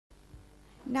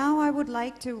Now I would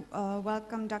like to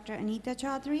welcome Dr. Anita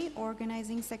Choudhary,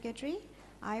 Organizing Secretary,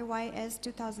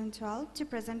 IYS-2012, to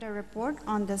present a report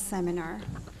on this seminar.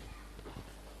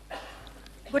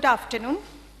 Good afternoon.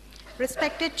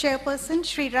 Respected Chairperson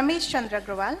Shri Ramesh Chandra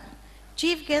Agrawal,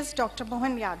 Chief Guest Dr.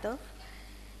 Mohan Yadav,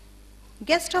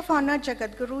 Guest of Honor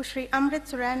Jagadguru Shri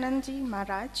Amrit Surananji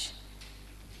Maharaj,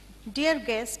 dear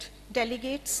guests,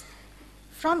 delegates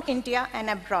from India and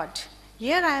abroad.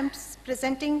 Here I am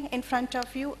presenting in front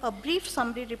of you a brief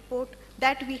summary report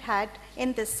that we had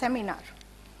in this seminar.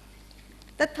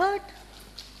 The third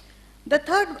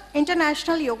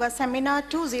International Yoga Seminar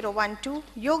 2012,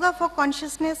 Yoga for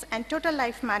Consciousness and Total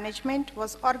Life Management,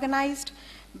 was organized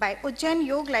by Ujjain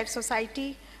Yogalife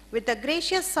Society with the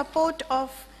gracious support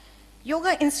of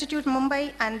Yoga Institute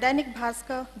Mumbai and Dainik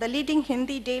Bhaskar, the leading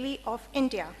Hindi daily of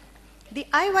India. The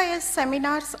IYS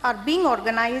seminars are being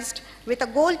organized with a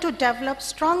goal to develop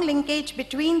strong linkage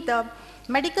between the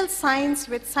medical science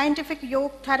with scientific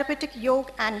yoga, therapeutic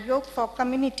yoga, and yoga for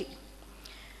community.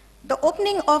 The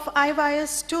opening of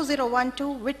IYS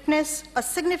 2012 witnessed a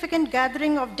significant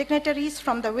gathering of dignitaries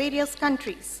from the various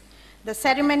countries. The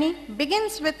ceremony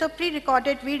begins with a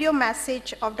pre-recorded video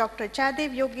message of Dr.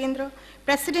 Jaidev Yogendra,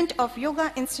 President of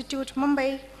Yoga Institute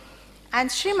Mumbai, and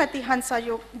Srimati Hansa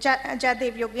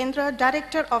Jaidev Yogendra,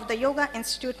 Director of the Yoga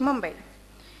Institute Mumbai.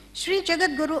 Sri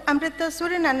Jagadguru Amrita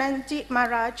Suranananji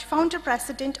Maharaj, Founder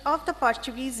President of the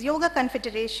Portuguese Yoga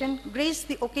Confederation, graced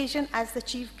the occasion as the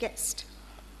chief guest.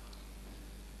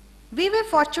 We were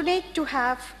fortunate to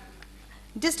have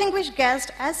distinguished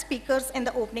guests as speakers in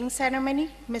the opening ceremony: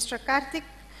 Mr. Karthik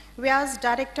Vyas,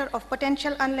 Director of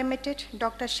Potential Unlimited;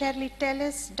 Dr. Shirley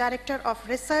Tellis, Director of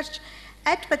Research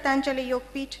at Patanjali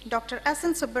Yogpeeth; Dr.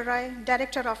 S.N. Subbarai,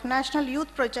 Director of National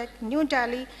Youth Project, New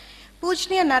Delhi;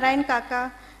 Pujniya Narayan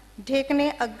Kaka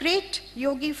Dhekne, a great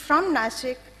yogi from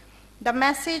Nashik. The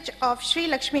message of Sri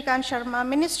Lakshmikant Sharma,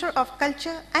 Minister of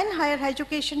Culture and Higher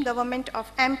Education, Government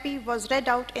of MP, was read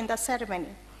out in the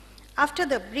ceremony. After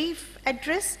the brief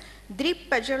address,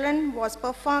 Deep Pajalan was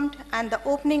performed and the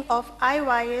opening of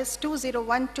IYS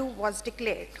 2012 was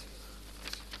declared.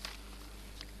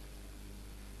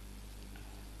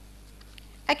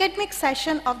 Academic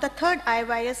session of the third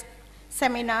IYS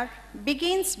seminar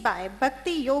begins by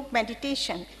Bhakti Yoga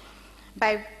Meditation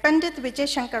by Pandit Vijay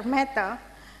Shankar Mehta.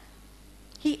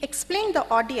 He explained the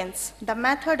audience the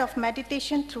method of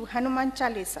meditation through Hanuman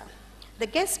Chalisa. The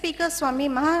guest speaker, Swami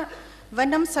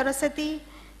Mahavanam Saraswati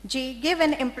Ji, gave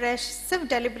an impressive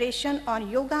deliberation on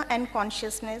yoga and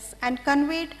consciousness and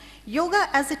conveyed yoga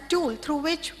as a tool through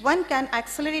which one can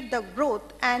accelerate the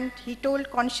growth, and he told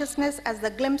consciousness as the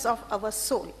glimpse of our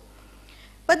soul.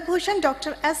 Padbhushan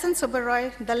Dr. S.N.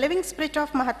 Subbaroy, the living spirit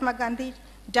of Mahatma Gandhi,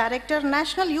 Director,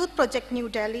 National Youth Project, New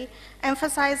Delhi,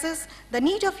 emphasizes the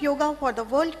need of yoga for the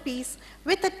world peace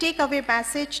with a takeaway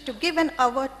message to give an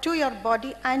hour to your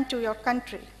body and to your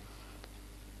country.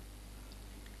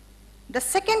 The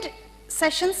second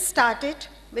session started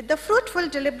with the fruitful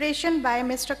deliberation by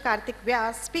Mr. Karthik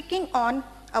Vyas, speaking on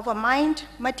our mind,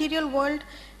 material world,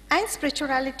 and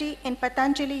spirituality in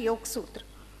Patanjali Yoga Sutra.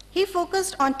 He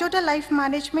focused on total life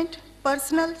management,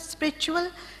 personal,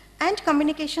 spiritual, and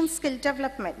communication skill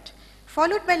development,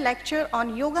 followed by lecture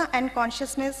on yoga and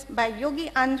consciousness by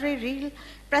Yogi Andre Reel,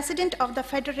 President of the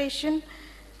Federation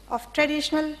of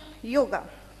Traditional Yoga.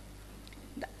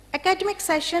 The academic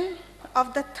session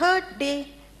of the third day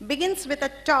begins with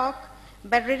a talk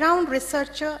by renowned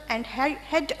researcher and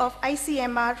head of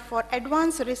ICMR for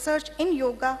Advanced Research in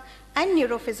Yoga and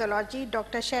Neurophysiology,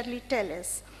 Dr. Shirley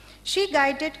Tellis. She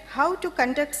guided how to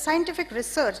conduct scientific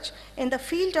research in the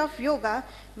field of yoga,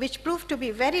 which proved to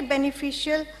be very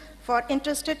beneficial for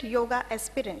interested yoga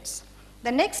aspirants.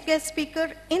 The next guest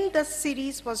speaker in the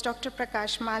series was Dr.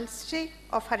 Prakash Malse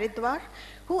of Haridwar,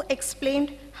 who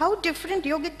explained how different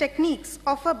yogic techniques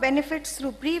offer benefits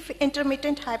through brief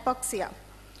intermittent hypoxia.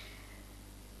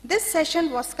 This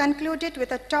session was concluded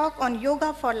with a talk on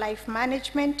yoga for life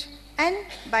management and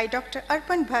by Dr.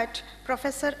 Arpan Bhatt,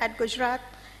 professor at Gujarat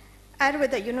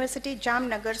Ayurveda University,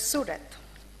 Jamnagar, Surat.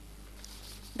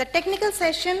 The technical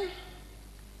session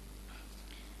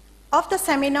of the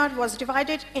seminar was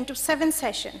divided into 7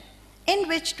 sessions, in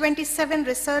which 27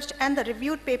 research and the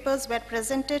reviewed papers were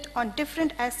presented on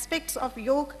different aspects of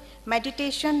yoga,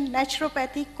 meditation,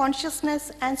 naturopathy,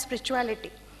 consciousness, and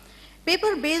spirituality.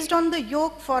 Paper based on the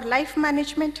yoga for life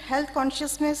management, health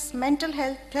consciousness, mental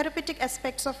health, therapeutic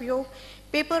aspects of yoga,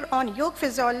 paper on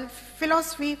yoga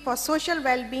philosophy for social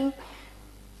well-being,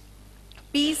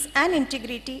 peace and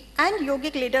integrity, and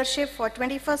yogic leadership for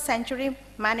 21st century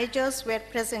managers were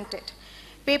presented.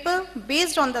 paper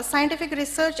based on the scientific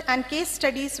research and case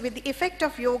studies with the effect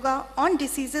of yoga on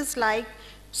diseases like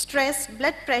stress,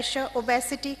 blood pressure,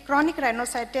 obesity, chronic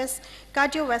rhinosinusitis,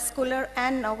 cardiovascular,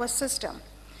 and nervous system.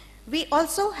 We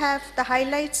also have the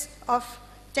highlights of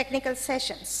technical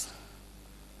sessions.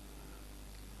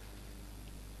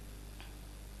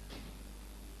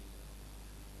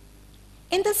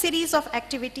 In the series of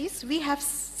activities, we have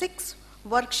 6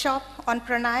 workshops on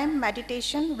pranayam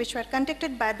meditation, which were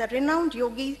conducted by the renowned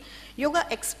yoga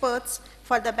experts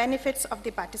for the benefits of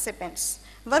the participants.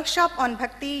 Workshop on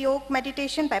Bhakti Yoga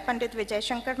meditation by Pandit Vijay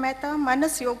Shankar Mehta,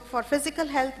 Manas Yoga for physical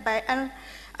health by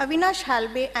Avinash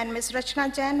Halbe and Ms.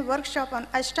 Rachna Jain, workshop on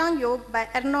Ashtang Yoga by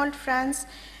Arnold Franz,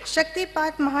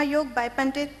 Shaktipat Mahayog by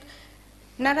Pandit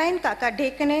Narayan Kaka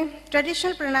Dekane,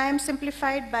 traditional pranayam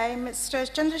simplified by Mr.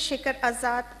 Chandrasekhar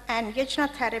Azad, and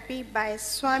Yajna therapy by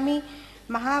Swami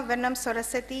Mahavanam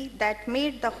Saraswati that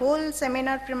made the whole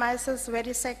seminar premises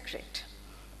very sacred.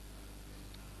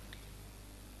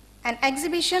 An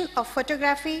exhibition of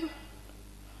photography,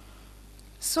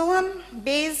 Soham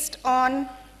based on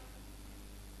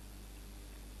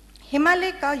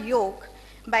Himalaya Ka Yog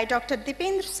by Dr.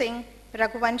 Dipendra Singh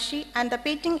Raghuvanshi, and the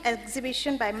painting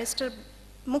exhibition by Mr.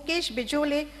 Mukesh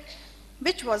Bijole,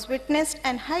 which was witnessed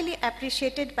and highly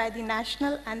appreciated by the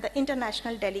national and the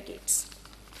international delegates.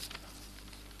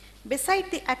 Beside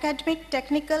the academic,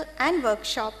 technical, and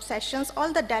workshop sessions,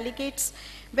 all the delegates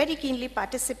very keenly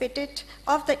participated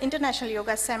of the International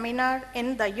Yoga Seminar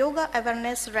in the Yoga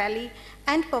Awareness Rally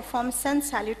and performed sun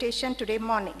salutation today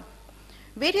morning.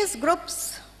 Various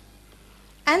groups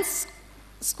and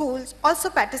schools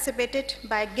also participated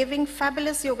by giving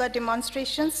fabulous yoga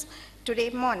demonstrations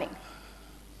today morning.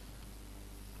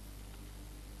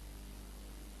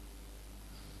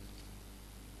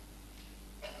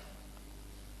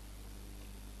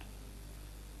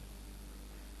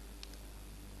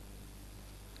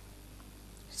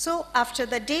 So after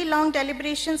the day-long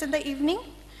deliberations in the evening,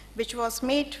 which was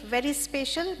made very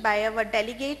special by our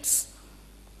delegates,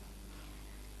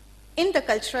 in the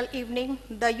cultural evening,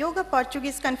 the Yoga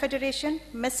Portuguese Confederation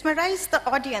mesmerized the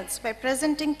audience by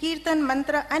presenting Kirtan,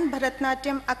 Mantra, and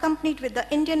Bharatnatyam accompanied with the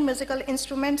Indian musical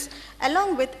instruments,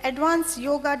 along with advanced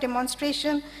yoga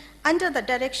demonstration under the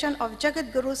direction of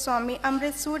Jagat Guru Swami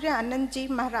Amrit Surya Anandji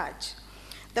Maharaj.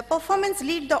 The performance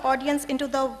led the audience into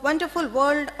the wonderful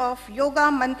world of yoga,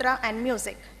 mantra, and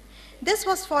music. This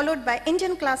was followed by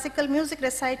Indian classical music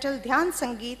recital Dhyan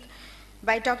Sangeet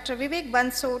by Dr. Vivek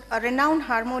Bansod, a renowned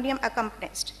harmonium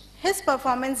accompanist. His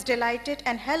performance delighted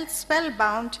and held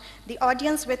spellbound the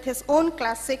audience with his own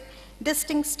classic,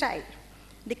 distinct style.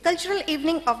 The cultural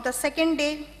evening of the second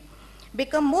day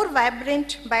became more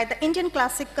vibrant by the Indian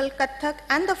classical Kathak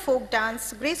and the folk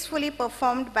dance gracefully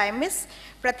performed by Miss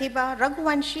Pratibha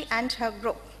Raghuvanshi and her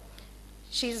group.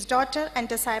 She is daughter and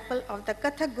disciple of the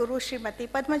Kathak Guru Srimati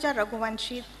Padmaja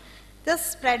Raghuvanshi,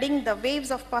 thus spreading the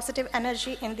waves of positive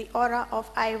energy in the aura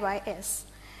of IYS.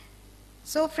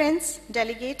 So friends,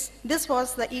 delegates, this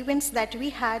was the events that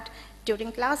we had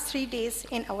during last 3 days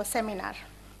in our seminar.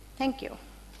 Thank you.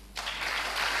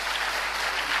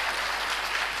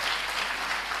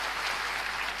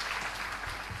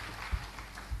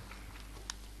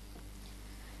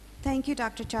 Thank you,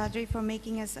 Dr. Choudhary, for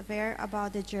making us aware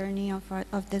about the journey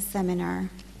of this seminar.